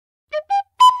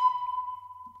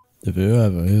If you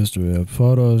have a history of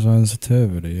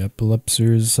photosensitivity, epilepsy,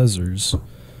 or scissors,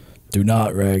 do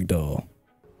not ragdoll.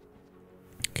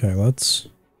 Okay, let's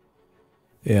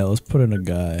put in a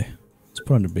guy. Let's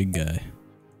put in a big guy.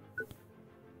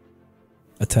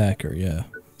 Attacker, yeah.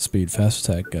 Speed, fast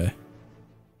attack guy.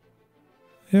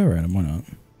 Yeah, random, why not?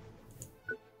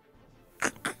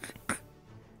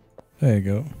 There you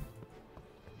go.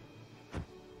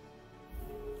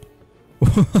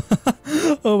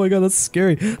 Oh my god, that's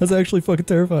scary. That's actually fucking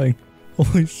terrifying.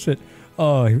 Holy shit.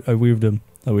 Oh, I weaved him.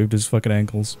 I weaved his fucking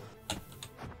ankles.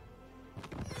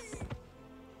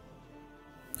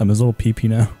 I'm his little pee-pee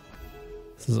now.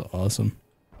 This is awesome.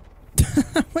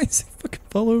 Why does he fucking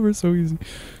fall over so easy?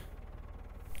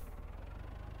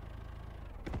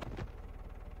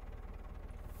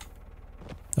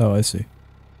 Oh, I see.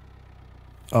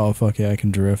 Oh, fuck yeah, I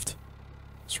can drift.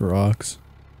 This rocks.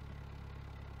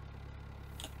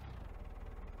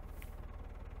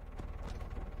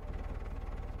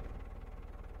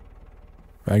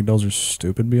 Ragdolls are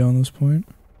stupid beyond this point.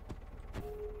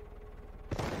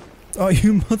 Oh,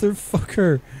 you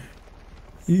motherfucker!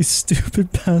 You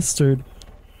stupid bastard.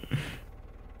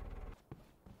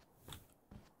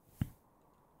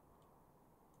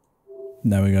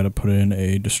 Now we gotta put in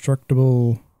a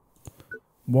destructible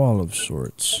wall of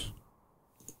sorts.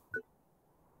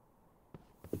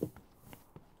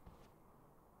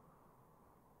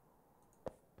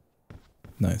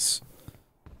 Nice.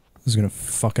 This is gonna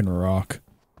fucking rock.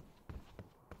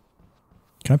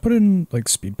 Can I put in, like,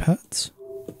 speed pads?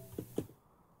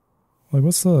 Like,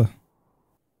 what's the...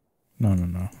 No.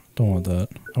 Don't want that.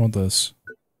 I want this.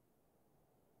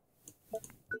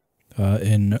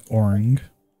 In orange.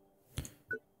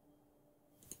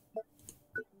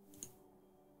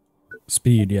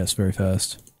 Speed, yes, very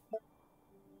fast.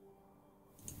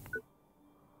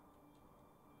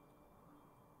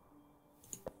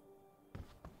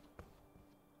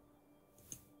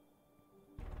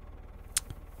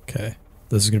 Okay.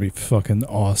 This is gonna be fucking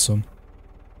awesome.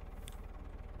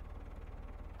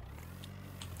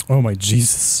 Oh my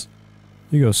Jesus.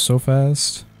 You go so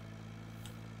fast.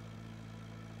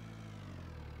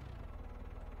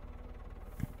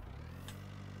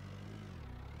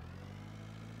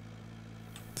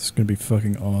 This is gonna be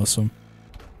fucking awesome.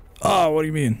 Oh, what do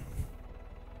you mean?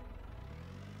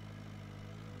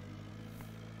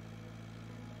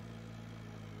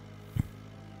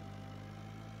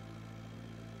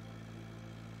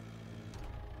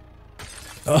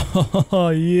 Oh,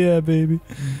 yeah, baby.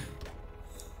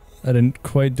 I didn't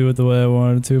quite do it the way I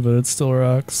wanted to, but it still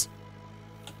rocks.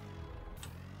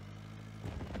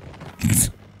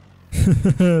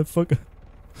 Fuck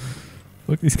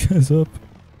these guys up.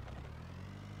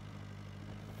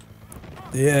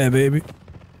 Yeah, baby.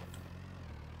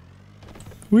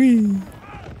 Whee!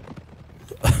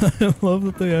 I love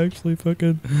that they actually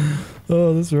fucking...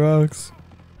 Oh, this rocks.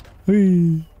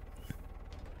 Whee!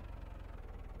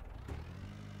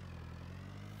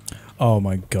 Oh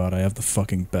my god, I have the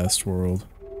fucking best world.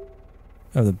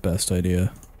 I have the best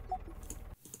idea.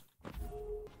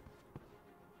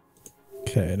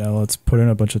 Okay, now let's put in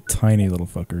a bunch of tiny little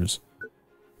fuckers.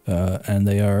 And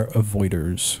they are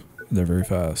avoiders. They're very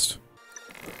fast.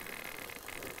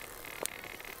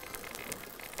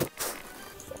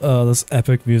 This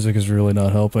epic music is really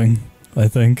not helping, I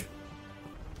think.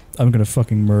 I'm gonna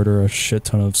fucking murder a shit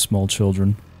ton of small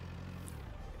children.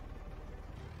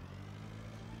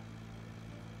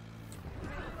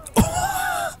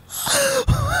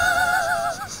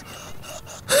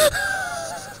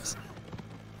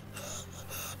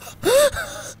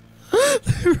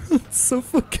 They run so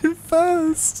fucking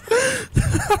fast!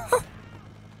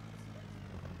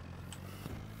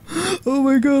 Oh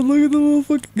my god, look at the little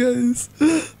fucking guys!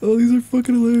 Oh, these are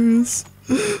fucking hilarious.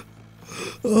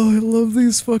 Oh, I love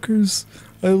these fuckers.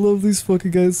 I love these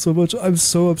fucking guys so much. I'm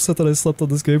so upset that I slept on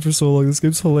this game for so long. This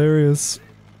game's hilarious.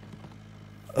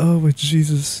 Oh my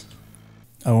Jesus.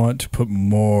 I want to put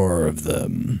more of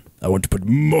them. I want to put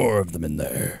more of them in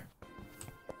there.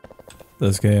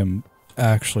 This game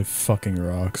actually fucking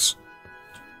rocks.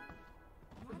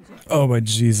 Oh my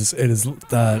Jesus,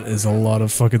 that is a lot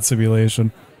of fucking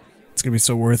simulation. It's gonna be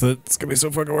so worth it. It's gonna be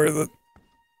so fucking worth it.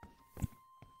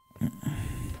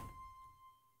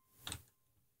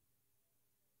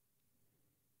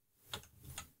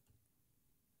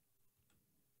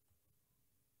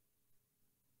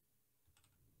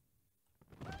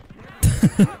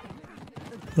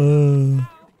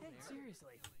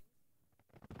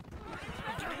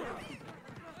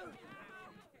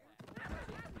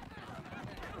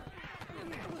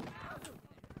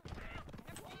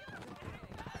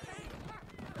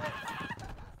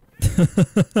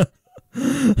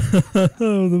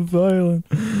 Oh, the violent.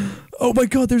 Oh my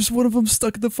god, there's one of them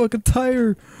stuck in the fucking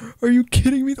tire. Are you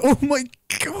kidding me? Oh my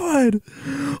god.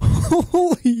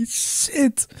 Holy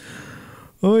shit.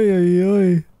 Oi, oi,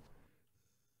 oi.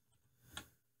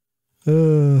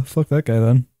 Fuck that guy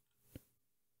then.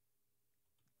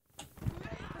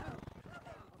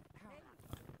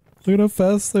 Look at how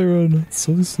fast they run. It's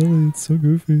so silly. It's so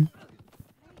goofy.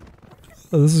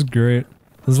 Oh, this is great.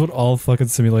 This is what all fucking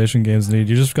simulation games need.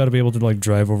 You just gotta be able to like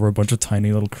drive over a bunch of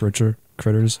tiny little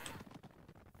critters.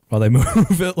 While they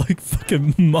move at like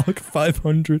fucking Mach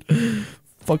 500.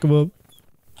 Fuck them up.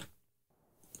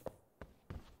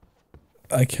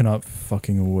 I cannot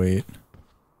fucking wait.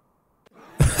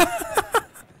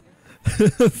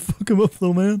 Fuck him up,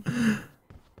 little man.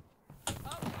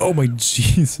 Oh my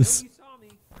Jesus.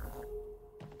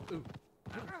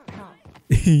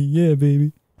 Yeah,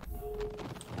 baby.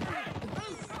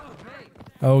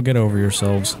 Oh, get over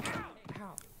yourselves.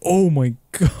 Oh my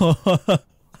god.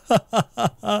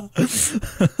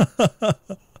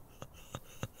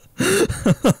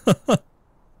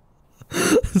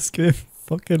 This game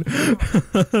fucking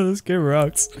this game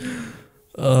rocks.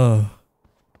 There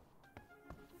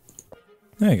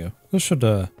you go. This should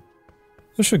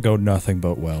go nothing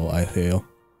but well, I feel.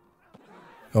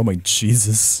 Oh my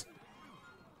Jesus.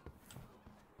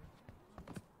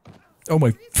 Oh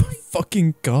my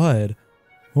fucking god.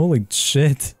 Holy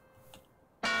shit.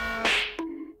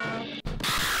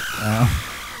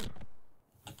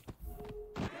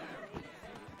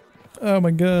 Oh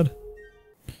my god.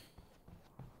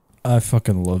 I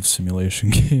fucking love simulation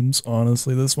games,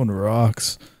 honestly. This one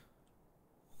rocks.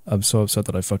 I'm so upset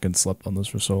that I fucking slept on this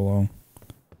for so long.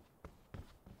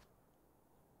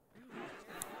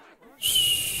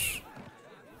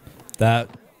 That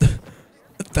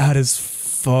is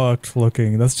fucked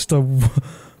looking. That's just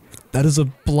that is a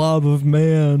blob of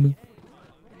man.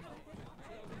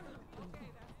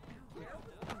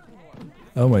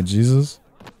 Oh my Jesus.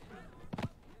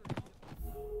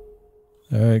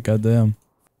 Alright, goddamn.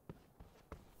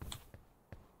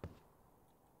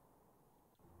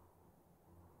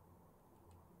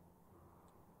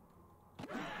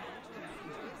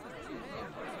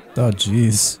 Oh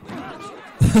jeez.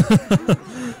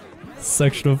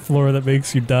 Section of floor that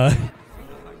makes you die.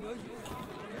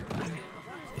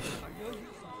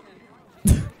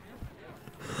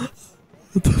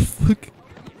 What the fuck?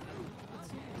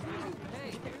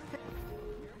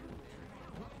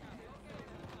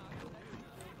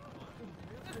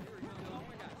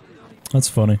 That's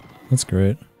funny. That's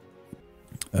great.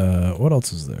 What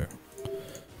else is there?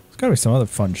 There's gotta be some other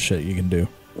fun shit you can do.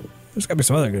 There's gotta be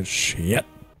some other good shit.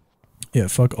 Yeah,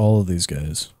 fuck all of these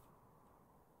guys.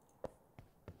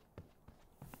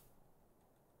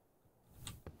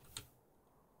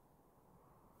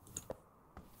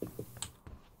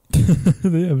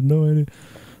 They have no idea.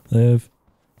 They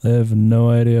have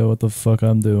no idea what the fuck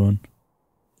I'm doing.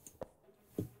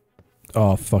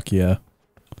 Oh fuck yeah.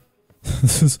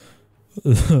 This is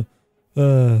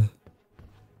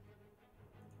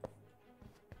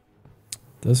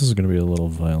this is gonna be a little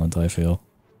violent, I feel.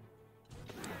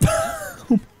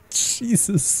 Oh,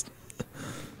 Jesus.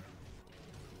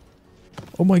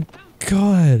 Oh my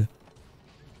god.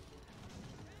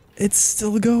 It's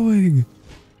still going.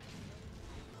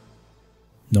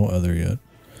 No other yet.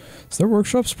 Is there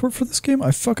workshop support for this game?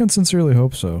 I fucking sincerely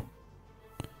hope so.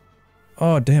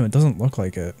 Oh damn, it doesn't look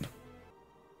like it.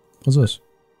 What's this?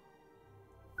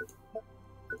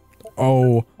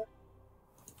 Oh.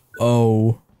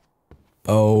 Oh.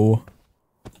 Oh.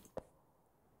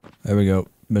 There we go.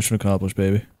 Mission accomplished,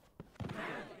 baby.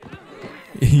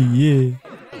 Yeah.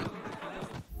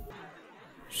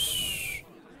 Shh.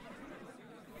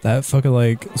 That fucking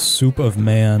like soup of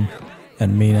man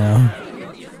and me now.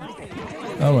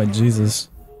 Oh my Jesus.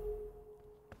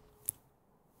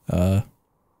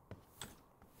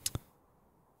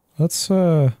 Let's just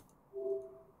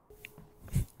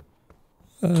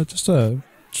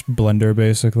blender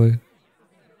basically.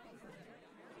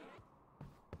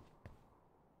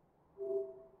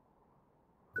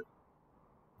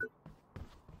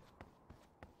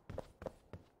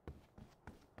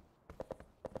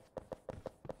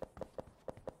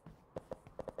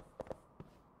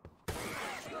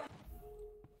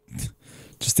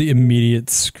 Just the immediate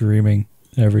screaming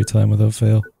every time without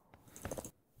fail.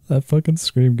 That fucking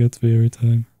scream gets me every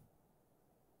time.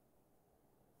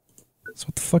 So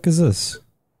what the fuck is this?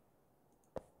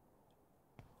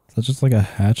 Is that just like a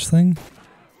hatch thing?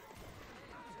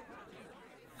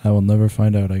 I will never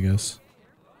find out, I guess.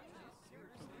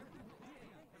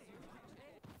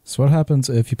 So what happens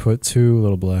if you put two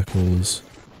little black holes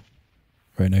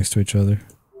right next to each other?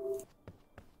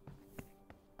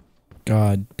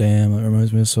 God damn, that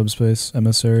reminds me of Subspace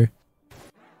Emissary.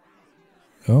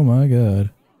 Oh my god.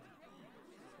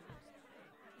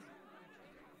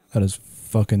 That is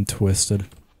fucking twisted.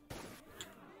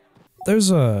 There's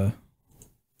a...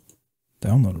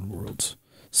 Downloaded worlds.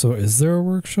 So is there a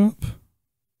workshop?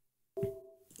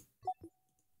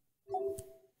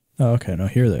 Oh, okay, no,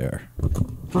 here they are.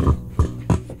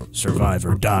 Survive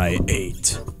or Die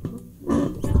 8.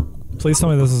 Please tell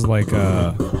me this is like,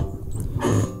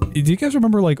 do you guys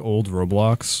remember, like, old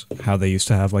Roblox? How they used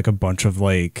to have, like, a bunch of,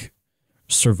 like,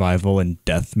 survival and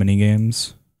death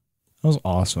minigames? That was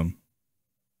awesome.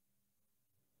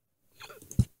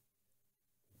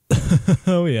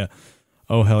 Oh, yeah.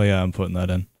 Oh, hell yeah, I'm putting that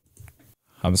in.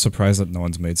 I'm surprised that no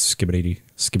one's made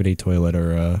Skibidi Toilet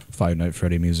or, Five Nights at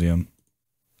Freddy Museum.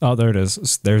 Oh, there it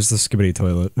is. There's the Skibidi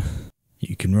Toilet.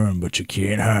 You can run, but you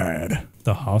can't hide.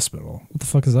 The hospital. What the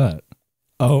fuck is that?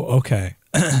 Oh, okay.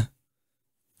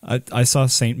 I saw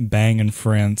Saint Bang in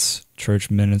France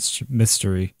Church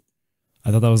Mystery.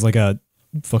 I thought that was like a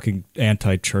fucking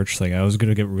anti-church thing. I was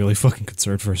gonna get really fucking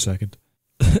concerned for a second.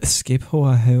 Escape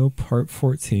Ohio Part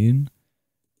 14?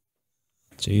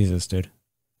 Jesus, dude.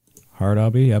 Hard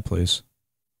obby? Yeah, please.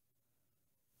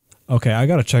 Okay, I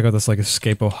gotta check out this, like,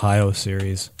 Escape Ohio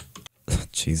series.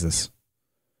 Jesus.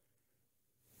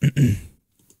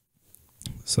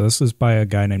 So this is by a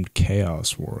guy named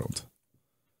Chaos World.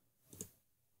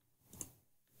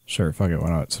 Sure, fuck it, why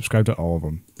not? Subscribe to all of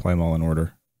them. Play them all in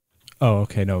order. Oh,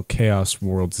 okay, no, Chaos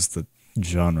Worlds is the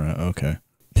genre, okay.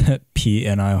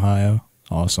 PNI Ohio.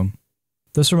 Awesome.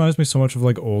 This reminds me so much of,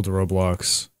 like, old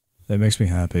Roblox. It makes me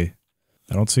happy.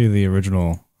 I don't see the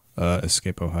original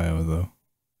Escape Ohio, though.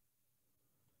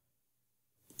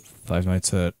 Five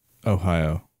Nights at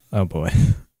Ohio. Oh boy.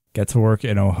 Get to work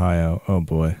in Ohio. Oh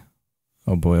boy.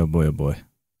 Oh boy, oh boy, oh boy.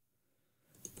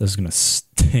 This is gonna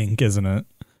stink, isn't it?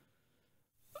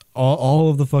 All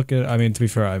of the fucking... I mean, to be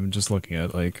fair, I'm just looking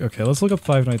at, like... Okay, let's look up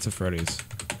Five Nights at Freddy's.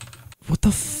 What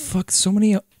the fuck? So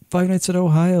many Five Nights at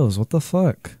Ohio's. What the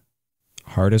fuck?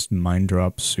 Hardest Mind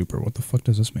Drop Super. What the fuck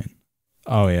does this mean?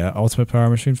 Oh yeah, Ultimate Power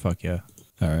Machine? Fuck yeah.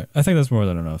 Alright, I think that's more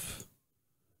than enough.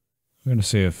 I'm gonna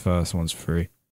see if someone's free.